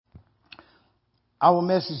Our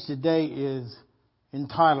message today is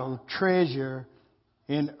entitled Treasure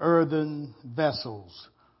in Earthen Vessels.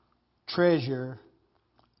 Treasure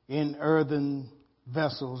in earthen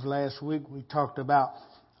vessels. Last week we talked about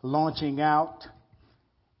launching out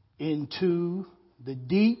into the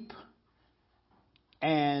deep,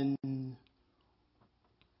 and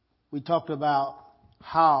we talked about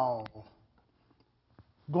how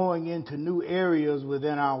going into new areas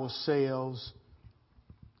within ourselves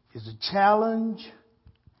is a challenge,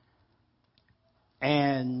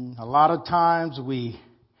 and a lot of times we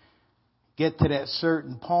get to that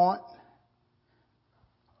certain point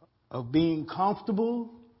of being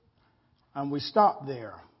comfortable and we stop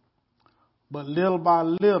there. But little by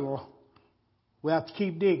little, we have to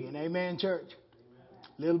keep digging. Amen, church? Amen.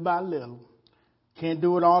 Little by little. Can't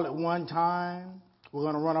do it all at one time. We're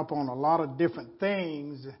going to run up on a lot of different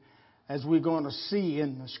things as we're going to see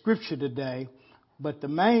in the scripture today. But the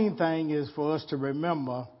main thing is for us to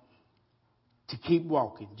remember to keep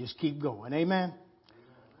walking. Just keep going. Amen?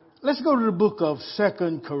 Let's go to the book of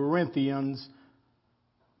 2 Corinthians,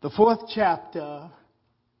 the 4th chapter,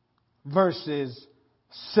 verses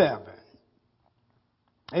 7.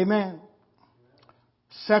 Amen.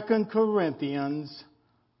 2 Corinthians,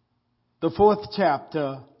 the 4th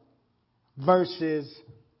chapter, verses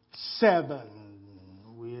 7.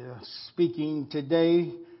 We're speaking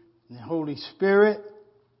today, the Holy Spirit,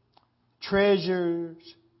 treasures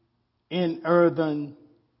in earthen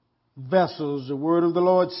vessels. The word of the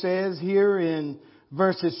Lord says here in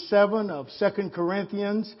verses 7 of 2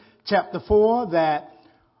 Corinthians chapter 4 that,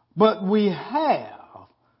 but we have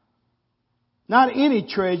not any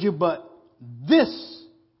treasure, but this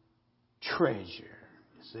treasure.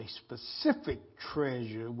 It's a specific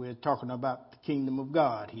treasure. We're talking about the kingdom of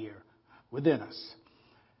God here within us.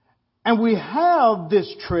 And we have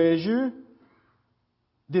this treasure,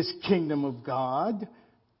 this kingdom of God,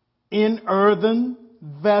 in earthen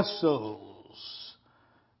vessels.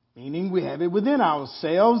 Meaning we have it within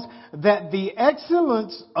ourselves, that the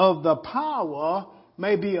excellence of the power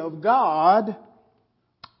may be of God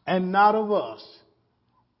and not of us.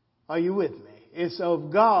 Are you with me? It's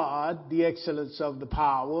of God, the excellence of the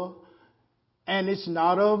power, and it's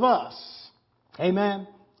not of us. Amen.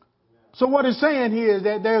 So what it's saying here is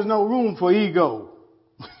that there's no room for ego.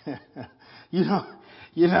 you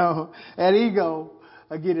know, that ego,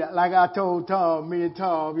 I get it. Like I told Tom, me and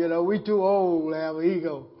Tom, we too old to have an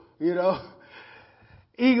ego,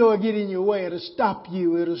 Ego will get in your way. It'll stop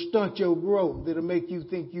you. It'll stunt your growth. It'll make you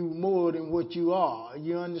think you more than what you are.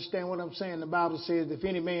 You understand what I'm saying? The Bible says, if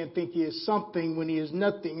any man think he is something when he is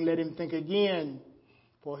nothing, let him think again,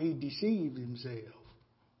 for he deceives himself.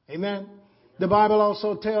 Amen? The Bible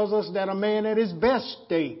also tells us that a man at his best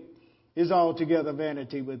state is altogether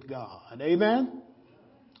vanity with God. Amen?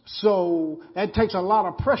 So that takes a lot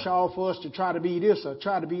of pressure off for us to try to be this or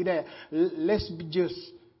try to be that. Let's just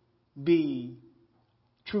be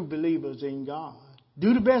true believers in God.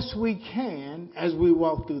 Do the best we can as we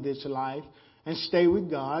walk through this life and stay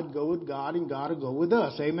with God, go with God, and God will go with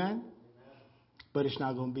us. Amen? But it's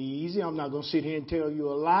not going to be easy. I'm not going to sit here and tell you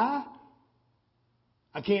a lie.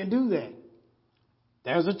 I can't do that.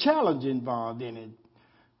 There's a challenge involved in it.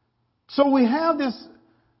 So we have this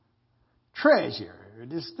treasure,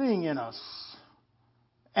 this thing in us,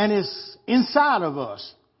 and it's inside of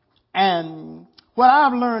us. And what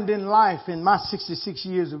I've learned in life in my 66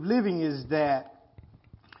 years of living is that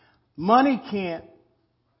money can't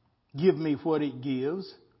give me what it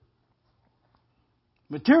gives.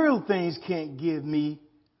 Material things can't give me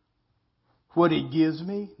what it gives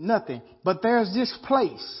me. Nothing. But there's this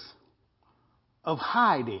place of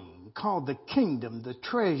hiding called the kingdom, the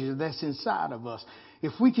treasure that's inside of us.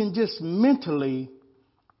 If we can just mentally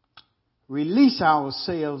release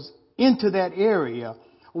ourselves into that area,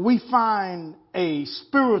 we find a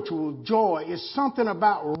spiritual joy. It's something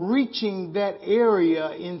about reaching that area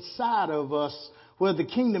inside of us where the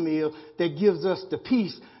kingdom is that gives us the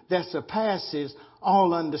peace that surpasses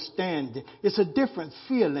all understanding. It's a different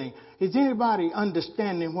feeling. Is anybody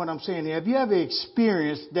understanding what I'm saying here? Have you ever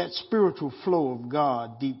experienced that spiritual flow of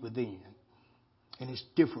God deep within? And it's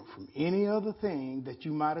different from any other thing that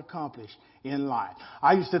you might accomplish in life.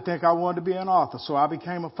 I used to think I wanted to be an author, so I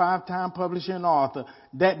became a 5-time publishing author.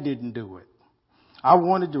 That didn't do it. I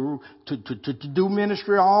wanted to do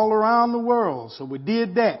ministry all around the world, so we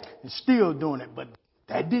did that and still doing it, but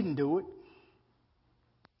that didn't do it.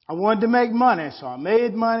 I wanted to make money, so I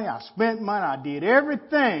made money, I spent money, I did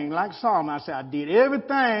everything, like Solomon, I said, I did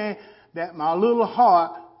everything that my little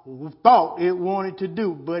heart thought it wanted to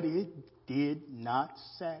do, but it did not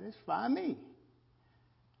satisfy me.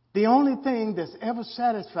 The only thing that's ever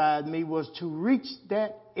satisfied me was to reach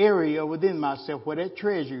that area within myself where that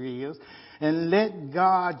treasure is and let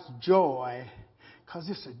God's joy, because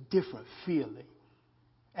it's a different feeling.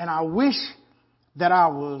 And I wish that I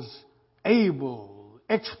was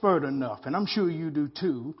expert enough, and I'm sure you do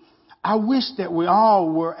too. I wish that we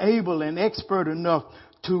all were able and expert enough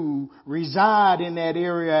to reside in that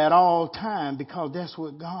area at all times, because that's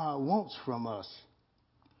what God wants from us.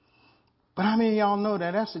 But how many of y'all know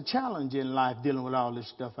that that's a challenge in life, dealing with all this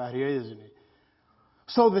stuff out here, isn't it?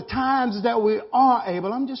 So the times that we are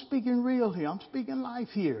able, I'm just speaking real here, I'm speaking life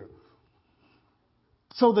here.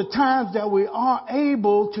 So the times that we are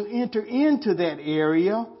able to enter into that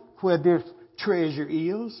area where this treasure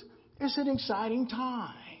is, it's an exciting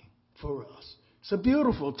time for us. It's a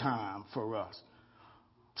beautiful time for us.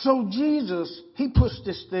 So Jesus, he puts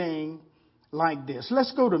this thing like this.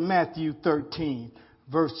 Let's go to Matthew 13,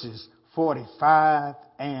 verses 45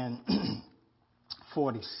 and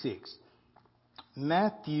 46.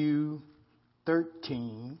 Matthew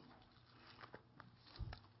 13.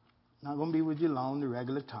 Not going to be with you long, the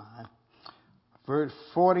regular time. Verse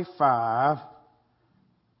 45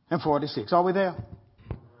 and 46. Are we there?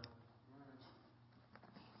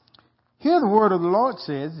 Here the word of the Lord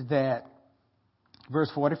says that,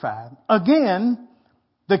 verse 45, again,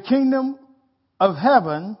 the kingdom of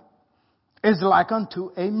heaven is like unto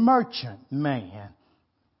a merchant man.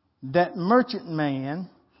 That merchant man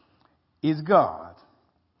is God.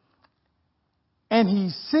 And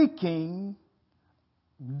he's seeking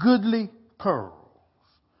goodly pearls.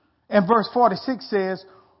 And verse 46 says,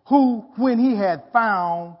 who, when he had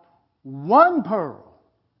found one pearl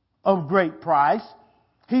of great price,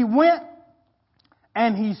 he went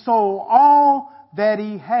and he sold all that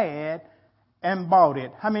he had and bought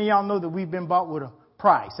it. How many of y'all know that we've been bought with a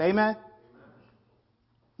price? Amen?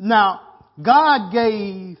 Now, God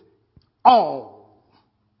gave all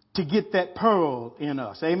to get that pearl in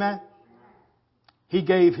us. Amen? He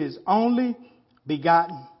gave his only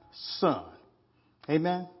begotten Son.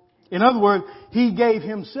 Amen? In other words, he gave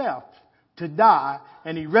himself to die,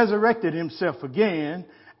 and he resurrected himself again,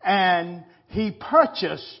 and he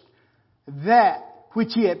purchased that which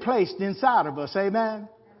he had placed inside of us. Amen?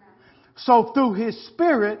 So through his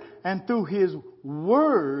Spirit and through his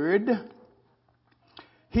Word,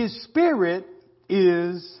 his Spirit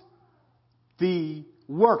is the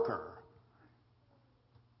worker.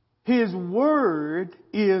 His Word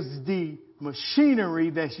is the machinery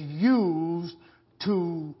that's used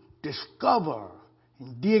to discover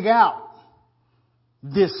and dig out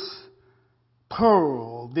this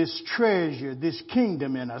pearl, this treasure, this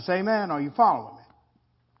kingdom in us. Amen? Are you following me?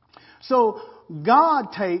 So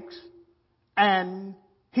God takes and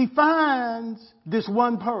he finds this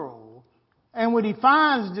one pearl. And when he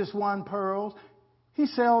finds this one pearl, he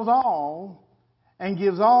sells all and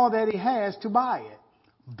gives all that he has to buy it.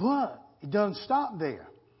 But it doesn't stop there.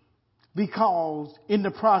 Because in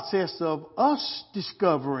the process of us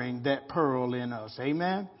discovering that pearl in us,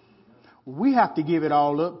 amen, we have to give it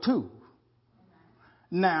all up too.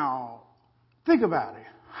 Now, think about it.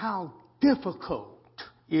 How difficult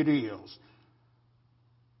it is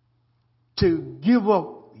to give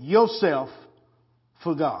up yourself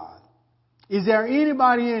for God. Is there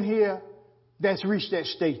anybody in here that's reached that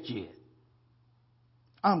state yet?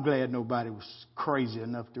 I'm glad nobody was crazy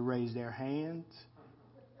enough to raise their hands,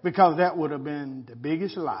 because that would have been the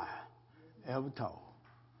biggest lie ever told.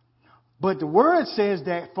 But the word says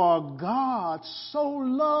that for God so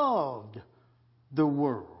loved the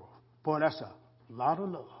world. Boy, that's a lot of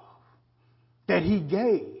love. That he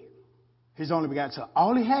gave his only begotten Son.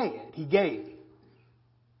 All he had, he gave.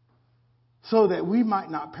 So that we might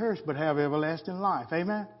not perish but have everlasting life.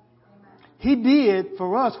 Amen? He did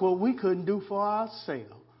for us what we couldn't do for ourselves.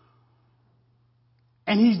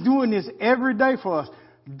 And he's doing this every day for us.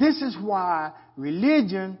 This is why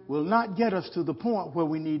religion will not get us to the point where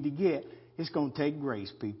we need to get. It's going to take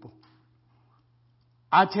grace, people.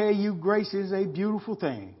 I tell you, grace is a beautiful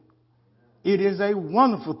thing. It is a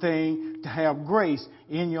wonderful thing to have grace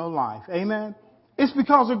in your life. Amen? It's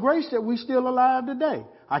because of grace that we're still alive today.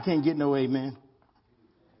 I can't get no amen.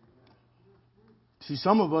 See,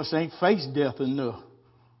 some of us ain't faced death enough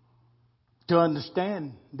to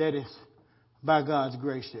understand that it's by God's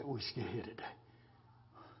grace that we're still here today.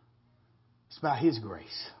 It's by his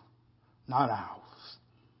grace, not ours.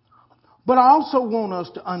 But I also want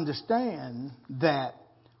us to understand that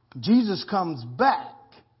Jesus comes back.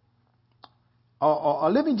 Or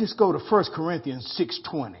let me just go to 1 Corinthians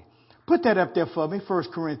 6:20. Put that up there for me,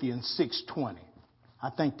 1 Corinthians 6:20. I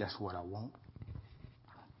think that's what I want.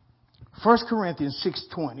 1 Corinthians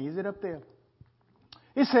 6:20. Is it up there?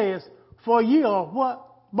 It says, for ye are what?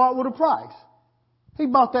 Bought with a price. He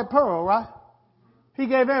bought that pearl, right? He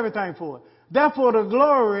gave everything for it. Therefore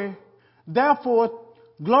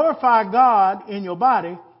glorify God in your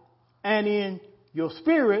body and in your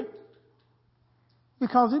spirit,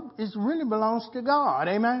 because it really belongs to God.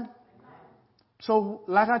 Amen? So,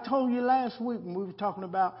 like I told you last week when we were talking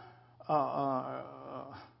about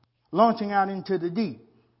launching out into the deep.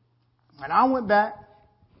 And I went back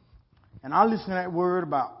and I listened to that word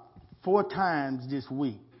about 4 times this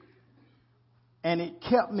week. And it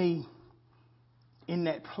kept me in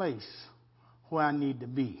that place where I need to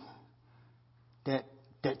be. That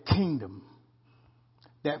kingdom,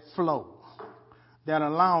 that flow, that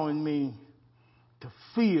allowing me to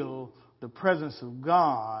feel the presence of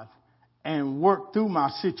God and work through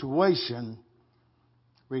my situation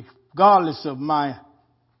regardless of my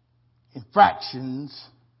infractions.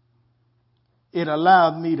 It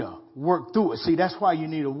allowed me to work through it. See, that's why you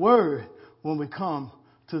need a word when we come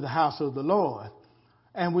to the house of the Lord.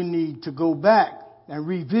 And we need to go back and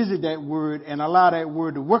revisit that word and allow that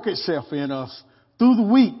word to work itself in us through the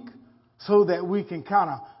week so that we can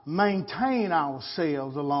kind of maintain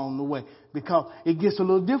ourselves along the way. Because it gets a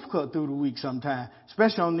little difficult through the week sometimes,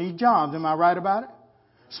 especially on these jobs. Am I right about it?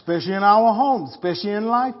 Especially in our homes, especially in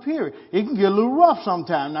life, period. It can get a little rough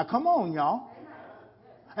sometimes. Now, come on, y'all.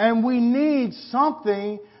 And we need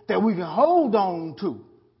something that we can hold on to.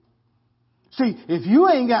 See, if you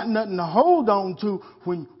ain't got nothing to hold on to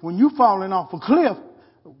when you falling off a cliff,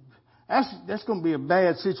 that's going to be a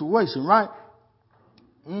bad situation, right?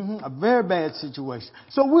 A very bad situation.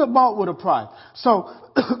 So we're bought with a price. So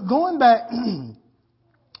going back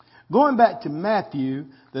to Matthew,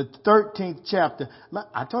 the 13th chapter.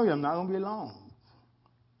 I told you I'm not going to be long.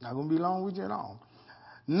 Not going to be long with you at all.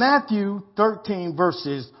 Matthew 13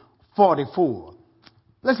 verses 44.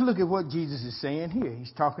 Let's look at what Jesus is saying here.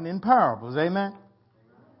 He's talking in parables. Amen.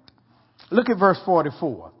 Look at verse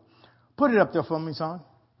 44. Put it up there for me, son.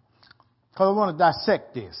 Because I want to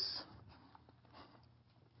dissect this.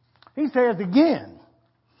 He says again,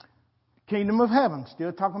 kingdom of heaven.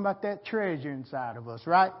 Still talking about that treasure inside of us,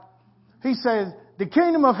 right? He says, the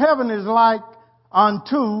kingdom of heaven is like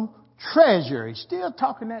unto treasure. He's still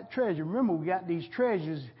talking that treasure. Remember, we got these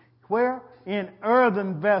treasures where? In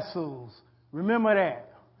earthen vessels. Remember that.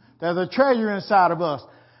 There's a treasure inside of us.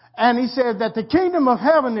 And he said that the kingdom of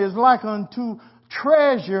heaven is like unto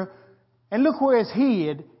treasure. And look where it's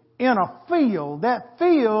hid. In a field. That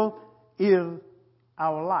field is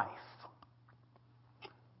our life.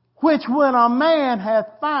 Which when a man hath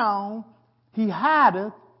found, he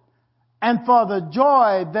hideth, and for the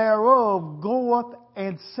joy thereof goeth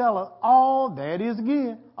and selleth all, there it is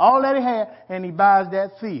again, all that he had, and he buys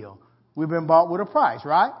that field. We've been bought with a price,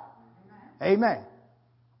 right? Amen.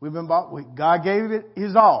 We've been bought with, God gave it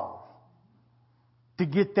his all to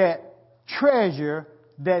get that treasure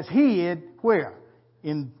that's hid where?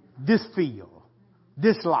 In this field,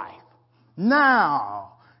 this life.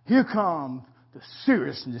 Now, here comes the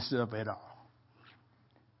seriousness of it all.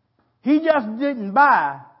 He just didn't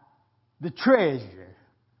buy the treasure,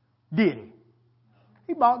 did he?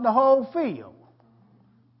 He bought the whole field.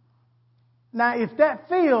 Now, if that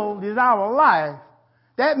field is our life,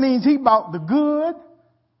 that means he bought the good,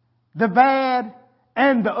 the bad,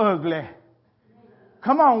 and the ugly.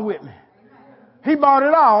 Come on with me. He bought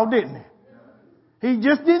it all, didn't he? He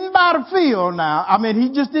just didn't buy the field now.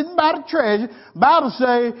 He just didn't buy the treasure. Bible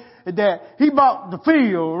say that he bought the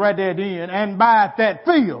field right there then and bought that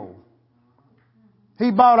field.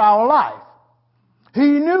 He bought our life. He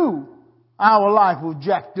knew our life was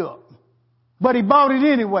jacked up. But he bought it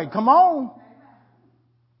anyway. Come on.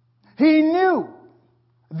 He knew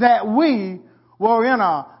that we were in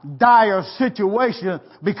a dire situation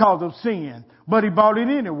because of sin. But he bought it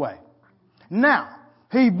anyway. Now,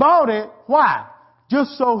 he bought it. Why?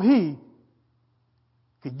 Just so he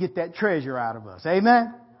could get that treasure out of us.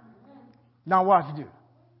 Amen? Now watch you do.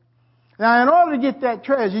 Now in order to get that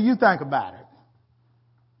treasure, you think about it.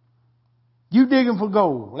 You digging for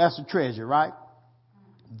gold. That's a treasure, right?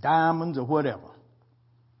 Diamonds or whatever.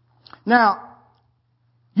 Now,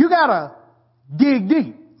 you gotta dig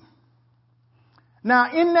deep.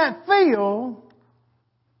 Now in that field,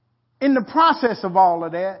 in the process of all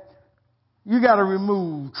of that, you got to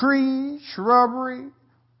remove trees, shrubbery,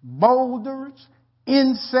 boulders,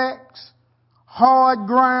 insects, hard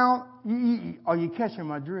ground. Are you catching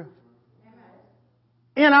my drift?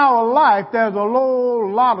 In our life, there's a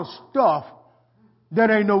whole lot of stuff that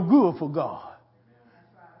ain't no good for God.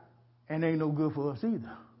 And ain't no good for us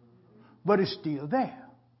either. But it's still there.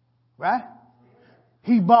 Right?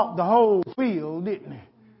 He bought the whole field, didn't he?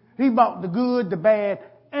 He bought the good, the bad,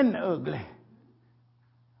 and the ugly.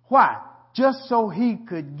 Why? Just so he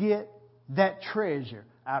could get that treasure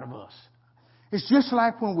out of us. It's just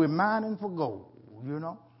like when we're mining for gold, you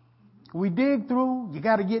know. We dig through, you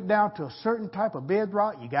got to get down to a certain type of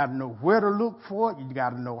bedrock. You got to know where to look for it. You got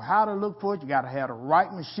to know how to look for it. You got to have the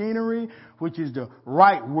right machinery, which is the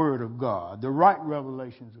right word of God, the right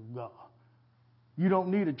revelations of God. You don't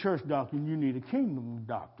need a church doctrine. You need a kingdom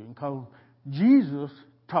doctrine, because Jesus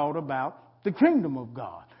taught about the kingdom of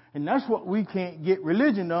God. And that's what we can't get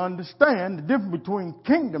religion to understand, the difference between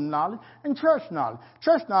kingdom knowledge and church knowledge.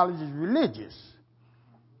 Church knowledge is religious.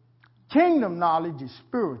 Kingdom knowledge is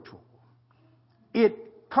spiritual.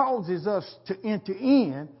 It causes us to enter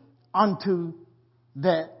in unto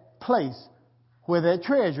that place where that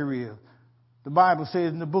treasure is. The Bible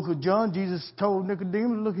says in the book of John, Jesus told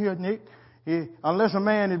Nicodemus, look here, Nick, unless a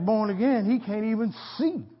man is born again, he can't even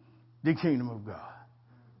see the kingdom of God.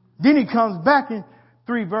 Then he comes back in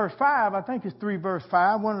 3 verse 5, I think it's 3 verse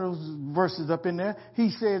 5, one of those verses up in there. He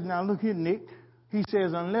says, now look here, Nick. He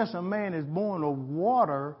says, unless a man is born of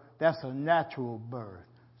water, that's a natural birth.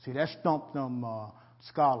 See, that stumped them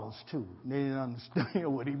scholars too. They didn't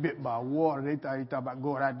understand what he meant by water. They thought he talked about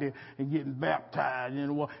going out there and getting baptized in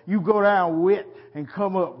the water. You go down wet and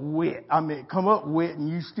come up wet. Come up wet and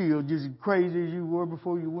you still just as crazy as you were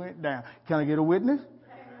before you went down. Can I get a witness?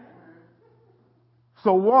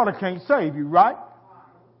 So water can't save you, right?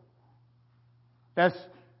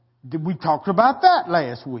 We talked about that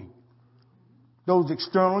last week. Those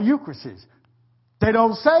external Eucharists. They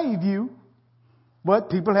don't save you, but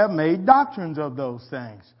people have made doctrines of those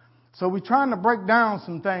things. So we're trying to break down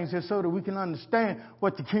some things here so that we can understand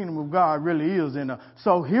what the kingdom of God really is.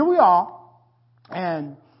 So here we are,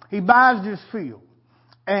 and he buys this field.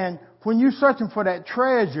 And when you're searching for that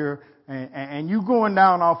treasure and you going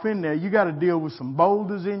down off in there, you got to deal with some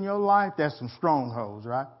boulders in your life. That's some strongholds,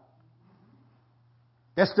 right?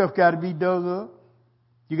 That stuff got to be dug up.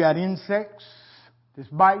 You got insects that's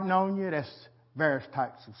biting on you. That's various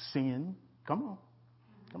types of sin. Come on.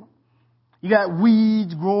 You got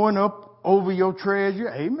weeds growing up over your treasure.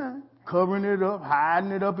 Amen. Covering it up,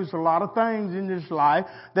 hiding it up. It's a lot of things in this life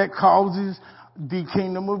that causes the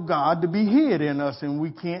kingdom of God to be hid in us, and we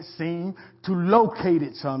can't seem to locate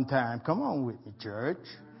it sometimes. Come on with me, church.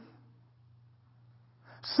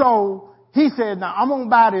 So he said, now I'm going to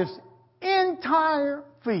buy this entire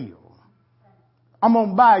field. I'm going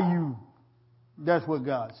to buy you. That's what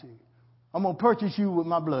God said. I'm going to purchase you with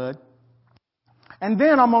my blood. And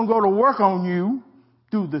then I'm going to go to work on you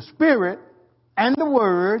through the Spirit and the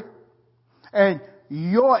Word, and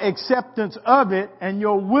your acceptance of it and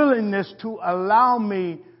your willingness to allow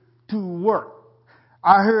me to work.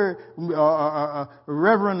 I heard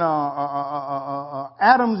Reverend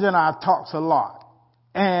Adams and I talks a lot.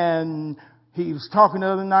 And he was talking the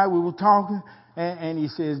other night, we were talking, and he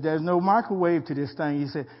says, there's no microwave to this thing. He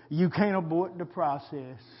said, you can't abort the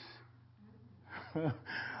process.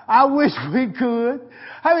 I wish we could.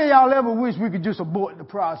 How many of y'all ever wish we could just abort the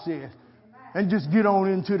process and just get on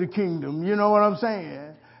into the kingdom? You know what I'm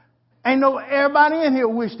saying? Everybody in here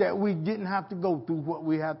wish that we didn't have to go through what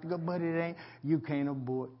we have to go, but it ain't. You can't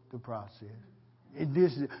abort the process.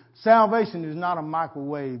 Salvation is not a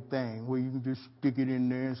microwave thing where you can just stick it in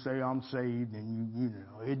there and say, I'm saved, and you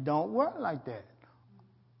know. It don't work like that.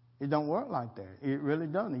 It don't work like that. It really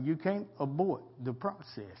doesn't. You can't abort the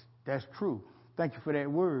process. That's true. Thank you for that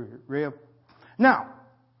word, Rev. Now,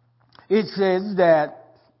 it says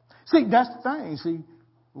that, see, that's the thing. See,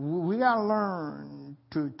 we got to learn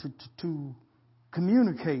to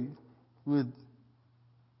communicate with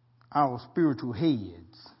our spiritual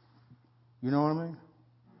heads. You know what I mean?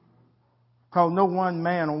 Because no one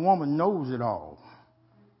man or woman knows it all.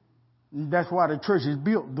 And that's why the church is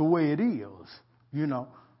built the way it is, you know.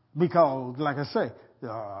 Because, like I say,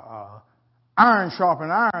 iron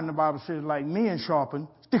sharpen iron, the Bible says, like men sharpen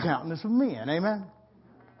the countenance of men. Amen?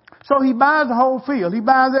 So he buys the whole field. He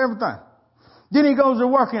buys everything. Then he goes to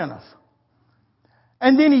work in us.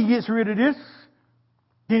 And then he gets rid of this.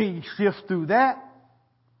 Then he sifts through that.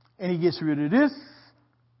 And he gets rid of this.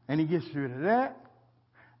 And he gets rid of that.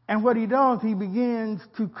 And what he does, he begins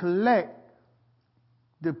to collect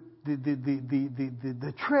the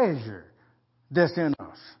treasure that's in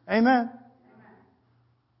us. Amen?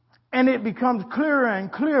 And it becomes clearer and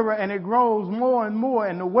clearer, and it grows more and more,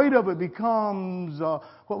 and the weight of it becomes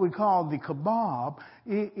what we call the kebab.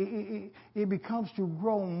 It becomes to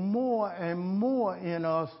grow more and more in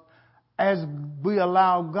us as we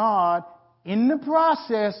allow God, in the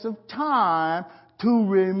process of time, to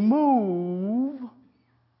remove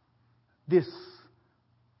this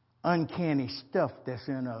uncanny stuff that's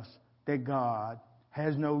in us that God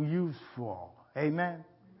has no use for. Amen?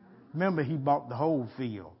 Remember, he bought the whole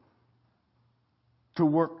field to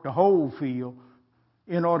work the whole field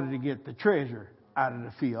in order to get the treasure out of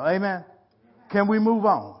the field. Amen? Can we move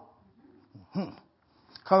on?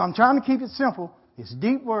 Because I'm trying to keep it simple. It's a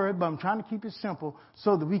deep word, but I'm trying to keep it simple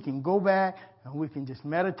so that we can go back and we can just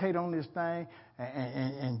meditate on this thing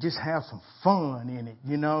and just have some fun in it,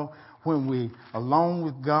 you know, when we alone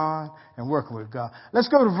with God and working with God. Let's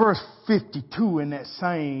go to verse 52 in that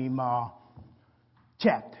same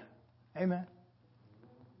chapter. Amen.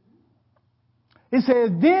 It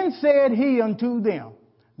says, then said he unto them,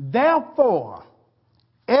 therefore,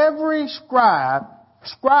 every scribe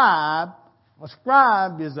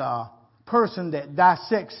is a person that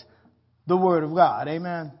dissects the word of God.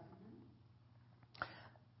 Amen.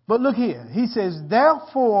 But look here. He says,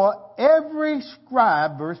 therefore, every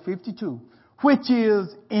scribe, verse 52, which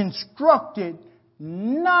is instructed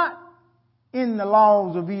not in the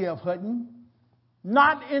laws of E.F. Hutton,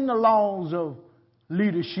 not in the laws of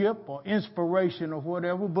leadership or inspiration or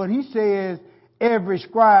whatever, but he says, every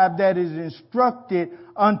scribe that is instructed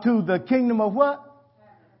unto the kingdom of what?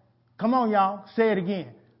 Come on, y'all. Say it again.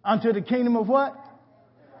 Unto the kingdom of what?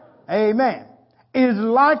 Amen. Is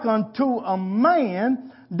like unto a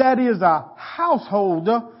man that is a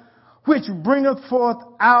householder, which bringeth forth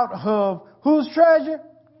out of whose treasure?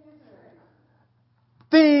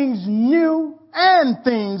 Things new and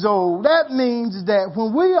things old. That means that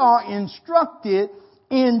when we are instructed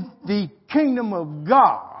in the kingdom of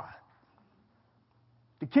God,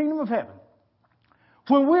 the kingdom of heaven,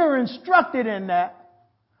 when we're instructed in that,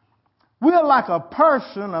 we're like a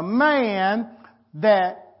person, a man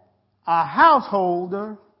that a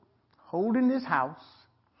householder holding this house,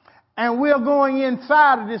 and we're going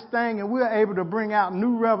inside of this thing and we're able to bring out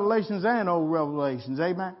new revelations and old revelations.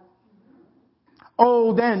 Amen.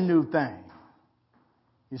 Old and new things.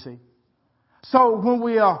 You see. So when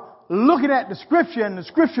we are looking at the scripture and the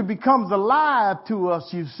scripture becomes alive to us,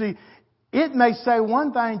 you see, it may say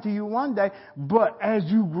one thing to you one day, but as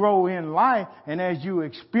you grow in life and as you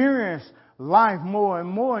experience life more and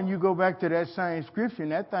more and you go back to that same scripture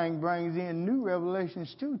and that thing brings in new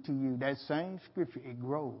revelations too to you, that same scripture, it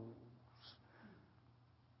grows.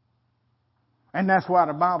 And that's why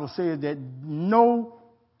the Bible says that no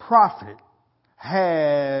prophet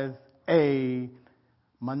has a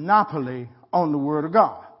monopoly on the Word of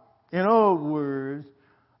God. In other words,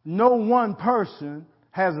 no one person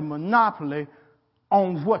has a monopoly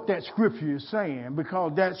on what that scripture is saying,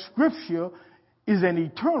 because that scripture is an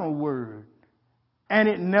eternal word and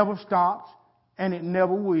it never stops and it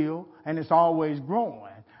never will, and it's always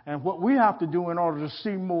growing. And what we have to do in order to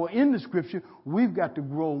see more in the scripture, we've got to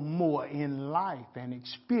grow more in life and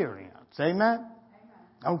experience. Amen?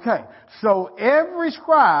 Okay. So every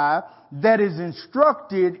scribe that is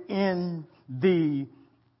instructed in the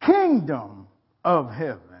kingdom of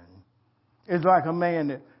heaven is like a man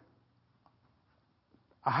that,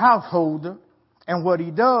 a householder, and what he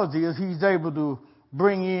does is he's able to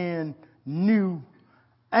bring in new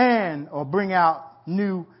or bring out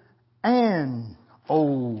new and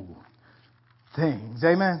old things.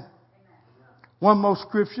 Amen. One more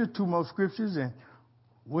scripture, two more scriptures, and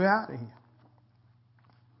we're out of here.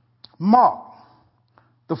 Mark,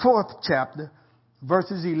 the 4th chapter,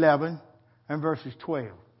 verses 11 and verses 12.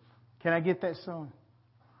 Can I get that song?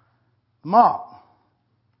 Mark,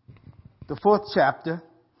 the 4th chapter,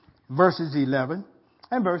 verses 11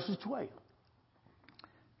 and verses 12.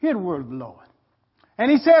 Hear the word of the Lord. And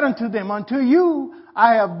he said unto them, unto you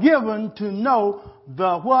I have given to know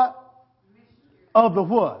the what? Of the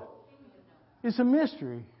what? It's a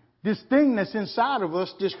mystery. This thing that's inside of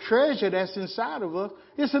us, this treasure that's inside of us,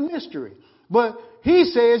 it's a mystery. But he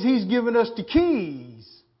says he's given us the keys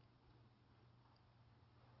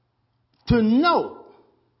to know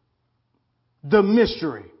the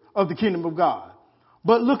mystery of the kingdom of God.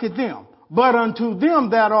 But look at them. But unto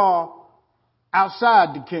them that are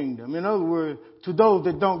outside the kingdom, in other words, to those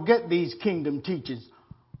that don't get these kingdom teachings,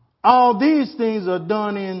 all these things are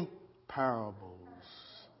done in parables.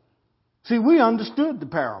 See, we understood the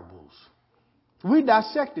parables. We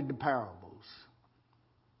dissected the parables.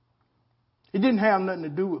 It didn't have nothing to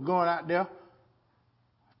do with going out there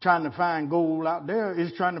trying to find gold out there.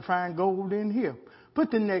 It's trying to find gold in here. Put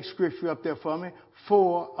the next scripture up there for me.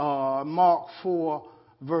 Mark 4,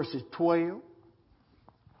 verses 12.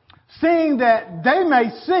 Seeing that they may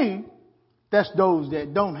see, that's those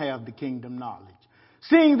that don't have the kingdom knowledge.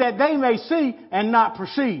 Seeing that they may see and not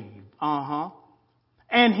perceive.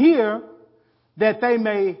 And hear that they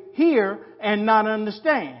may hear and not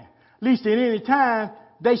understand. At least at any time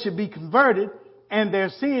they should be converted and their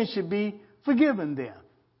sins should be forgiven them.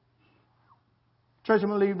 Church, I'm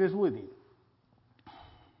going to leave this with you.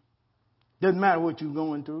 Doesn't matter what you're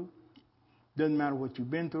going through. Doesn't matter what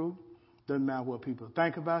you've been through. Doesn't matter what people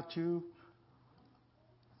think about you.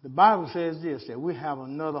 The Bible says this, that we have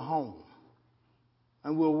another home.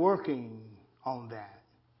 And we're working on that.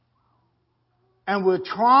 And we're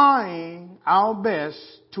trying our best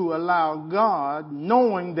to allow God,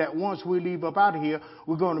 knowing that once we leave up out of here,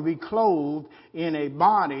 we're going to be clothed in a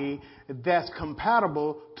body that's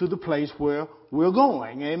compatible to the place where we're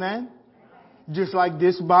going. Amen? Just like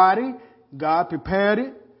this body, God prepared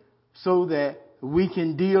it so that we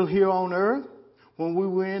can deal here on earth. When we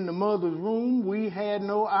were in the mother's room, we had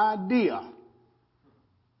no idea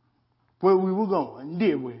where we were going,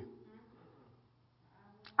 did we?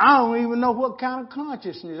 I don't even know what kind of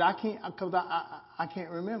consciousness. I can't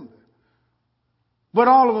remember. But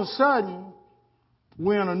all of a sudden,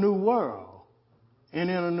 we're in a new world. And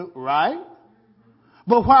in a new, right?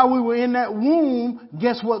 But while we were in that womb,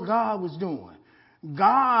 guess what God was doing?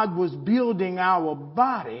 God was building our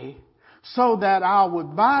body so that our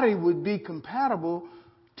body would be compatible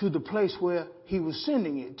to the place where He was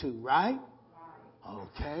sending it to, right?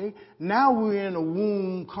 Okay. Now we're in a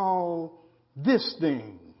womb called this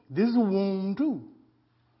thing. This is a womb too.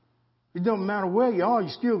 It doesn't matter where you are,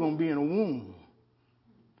 you're still going to be in a womb.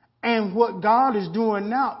 And what God is doing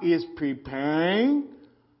now is preparing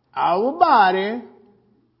our body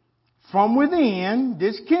from within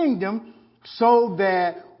this kingdom so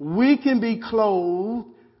that we can be clothed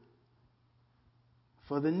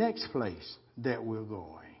for the next place that we're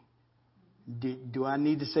going. Do I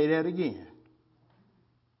need to say that again?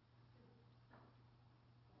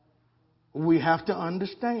 We have to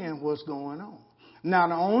understand what's going on. Now,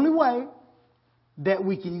 the only way that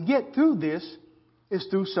we can get through this is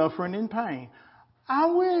through suffering and pain. I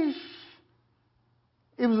wish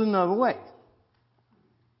it was another way.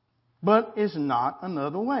 But it's not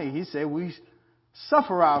another way. He said we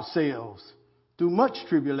suffer ourselves through much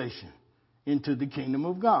tribulation into the kingdom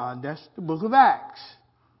of God. That's the book of Acts.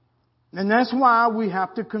 And that's why we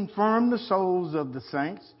have to confirm the souls of the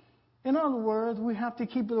saints. In other words, we have to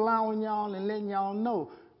keep allowing y'all and letting y'all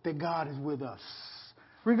know that God is with us,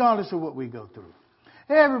 regardless of what we go through.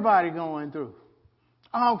 Everybody going through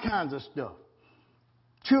all kinds of stuff.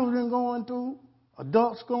 Children going through,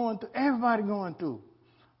 adults going through, everybody going through.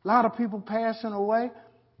 A lot of people passing away.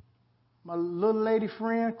 My little lady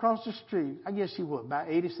friend across the street, I guess she was about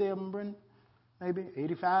 87, Brenda? Maybe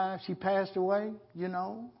 85. She passed away, you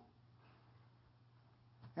know.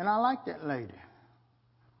 And I like that lady.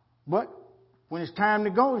 But when it's time to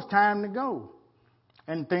go, it's time to go.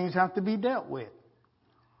 And things have to be dealt with.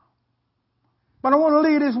 But I want to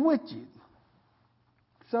leave this with you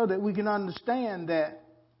so that we can understand that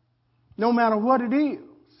no matter what it is,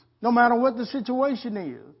 no matter what the situation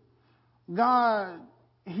is, God,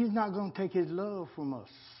 He's not going to take His love from us.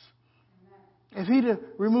 If He'd have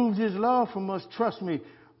removed His love from us, trust me,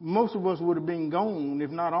 most of us would have been gone,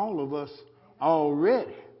 if not all of us,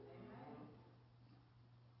 already.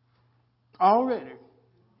 Already.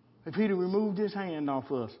 If He'd have removed His hand off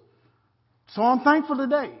us. So I'm thankful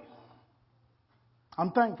today.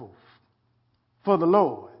 I'm thankful for the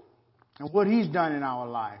Lord and what He's done in our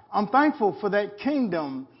life. I'm thankful for that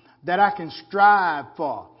kingdom that I can strive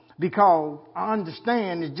for. Because I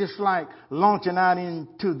understand it's just like launching out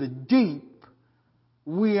into the deep.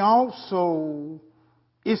 We also,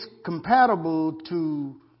 it's compatible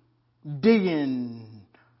to digging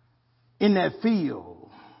in that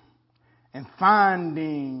field and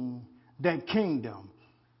finding that kingdom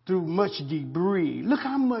through much debris. Look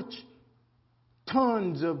how much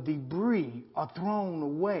tons of debris are thrown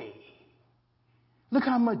away. Look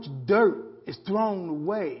how much dirt is thrown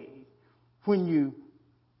away when you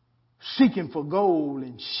seeking for gold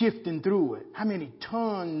and shifting through it. How many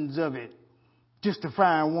tons of it just to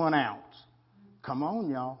find 1 ounce? Come on,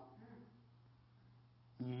 y'all.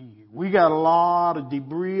 We got a lot of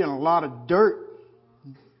debris and a lot of dirt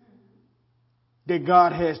that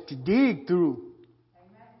God has to dig through.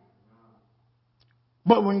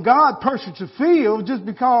 But when God purchased the field, just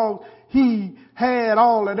because He had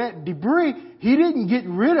all of that debris, He didn't get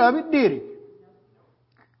rid of it, did He?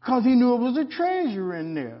 Because He knew it was a treasure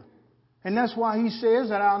in there. And that's why He says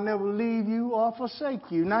that I'll never leave you or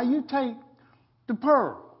forsake you. Now you take the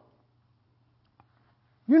pearl.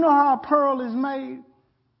 You know how a pearl is made?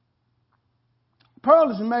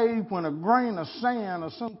 Pearl is made when a grain of sand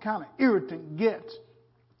or some kind of irritant gets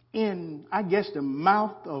in, I guess, the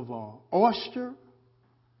mouth of an oyster.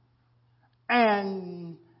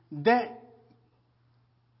 And that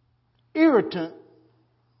irritant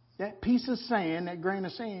that piece of sand, that grain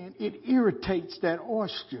of sand, it irritates that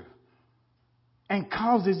oyster and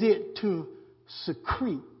causes it to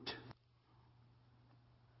secrete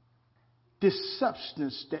this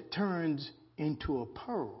substance that turns into a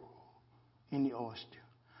pearl in the oyster.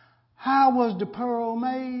 How was the pearl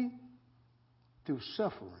made? Through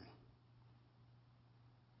suffering.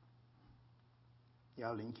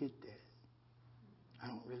 Y'all didn't get that. I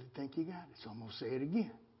don't really think you got it, so I'm going to say it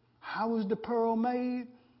again. How was the pearl made?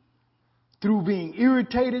 Through being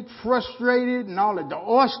irritated, frustrated, and all that. The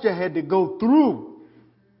oyster had to go through,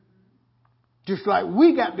 just like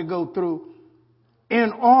we got to go through,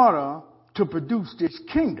 in order to produce this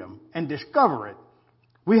kingdom and discover it.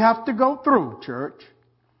 We have to go through, church.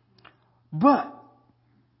 But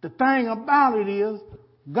the thing about it is,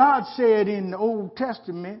 God said in the Old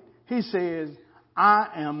Testament, He says, I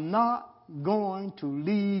am not going to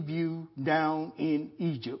leave you down in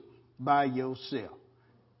Egypt by yourself.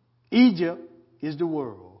 Egypt is the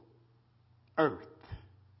world, earth.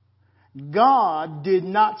 God did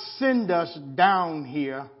not send us down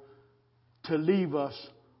here to leave us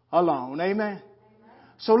alone. Amen?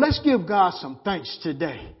 So let's give God some thanks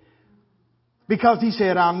today. Because He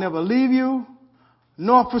said, I'll never leave you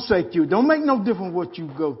nor forsake you. Don't make no difference what you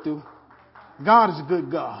go through. God is a good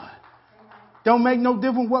God. Don't make no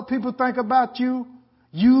difference what people think about you.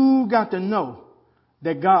 You got to know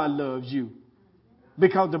that God loves you.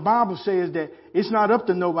 Because the Bible says that it's not up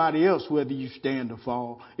to nobody else whether you stand or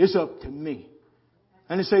fall. It's up to me.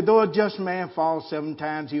 And they say, though a just man falls 7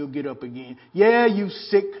 times, he'll get up again. Yeah, you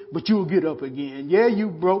sick, but you'll get up again. Yeah, you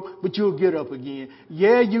broke, but you'll get up again.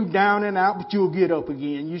 Yeah, you down and out, but you'll get up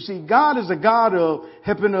again. You see, God is a God of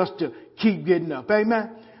helping us to keep getting up.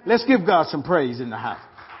 Amen. Let's give God some praise in the house.